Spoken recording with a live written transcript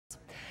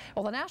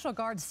Well, the National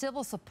Guard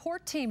Civil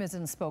Support Team is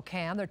in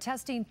Spokane. They're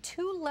testing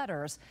 2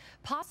 letters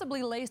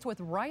possibly laced with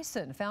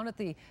ricin found at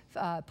the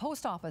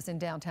post office in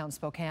downtown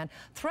Spokane.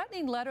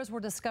 Threatening letters were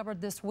discovered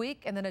this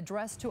week and then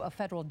addressed to a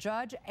federal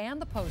judge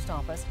and the post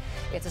office.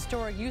 It's a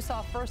story you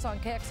saw first on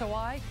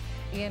KXOI.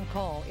 Ian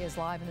Cull is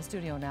live in the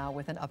studio now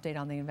with an update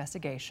on the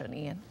investigation.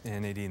 Ian.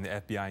 And Nadine, the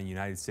FBI and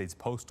United States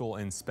Postal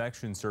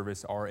Inspection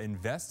Service are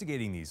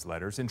investigating these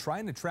letters and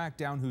trying to track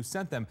down who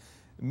sent them.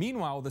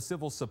 Meanwhile, the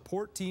civil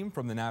support team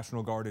from the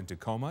National Guard in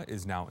Tacoma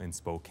is now in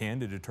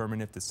Spokane to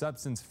determine if the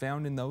substance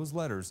found in those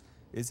letters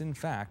is in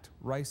fact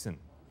ricin.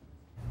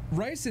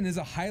 Ricin is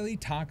a highly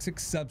toxic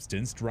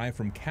substance derived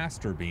from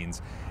castor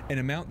beans. An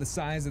amount the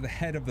size of the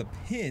head of the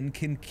pin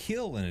can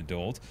kill an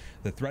adult.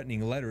 The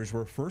threatening letters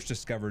were first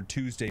discovered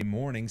Tuesday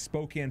morning.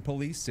 Spokane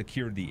police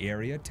secured the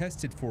area,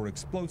 tested for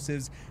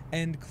explosives,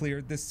 and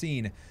cleared the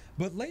scene.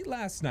 But late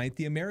last night,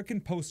 the American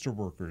Postal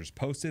Workers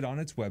posted on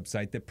its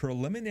website that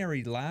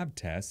preliminary lab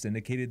tests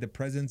indicated the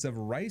presence of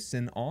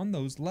ricin on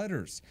those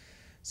letters.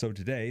 So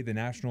today, the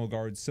National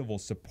Guard Civil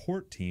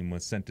Support Team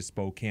was sent to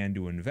Spokane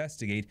to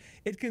investigate.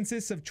 It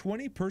consists of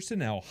 20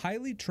 personnel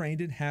highly trained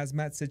in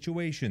hazmat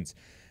situations.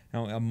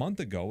 Now, a month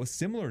ago, a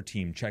similar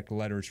team checked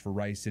letters for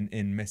ricin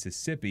in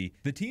Mississippi.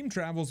 The team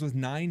travels with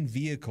 9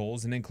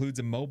 vehicles and includes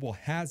a mobile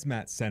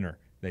hazmat center.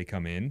 They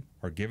come in,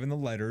 are given the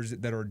letters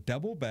that are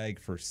double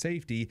bagged for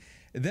safety,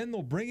 then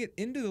they'll bring it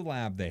into the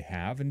lab they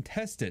have and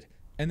test it.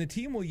 And the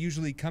team will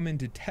usually come in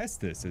to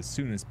test this as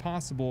soon as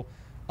possible.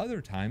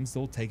 Other times,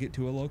 they'll take it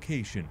to a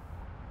location.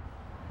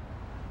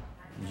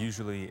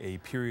 Usually a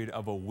period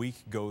of a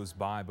week goes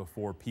by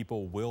before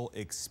people will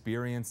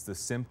experience the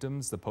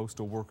symptoms. The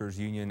Postal Workers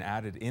Union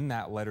added in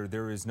that letter,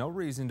 there is no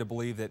reason to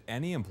believe that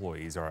any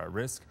employees are at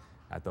risk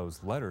as those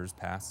letters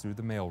pass through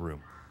the mailroom.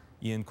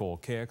 Ian Cole,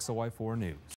 KXOI 4 News.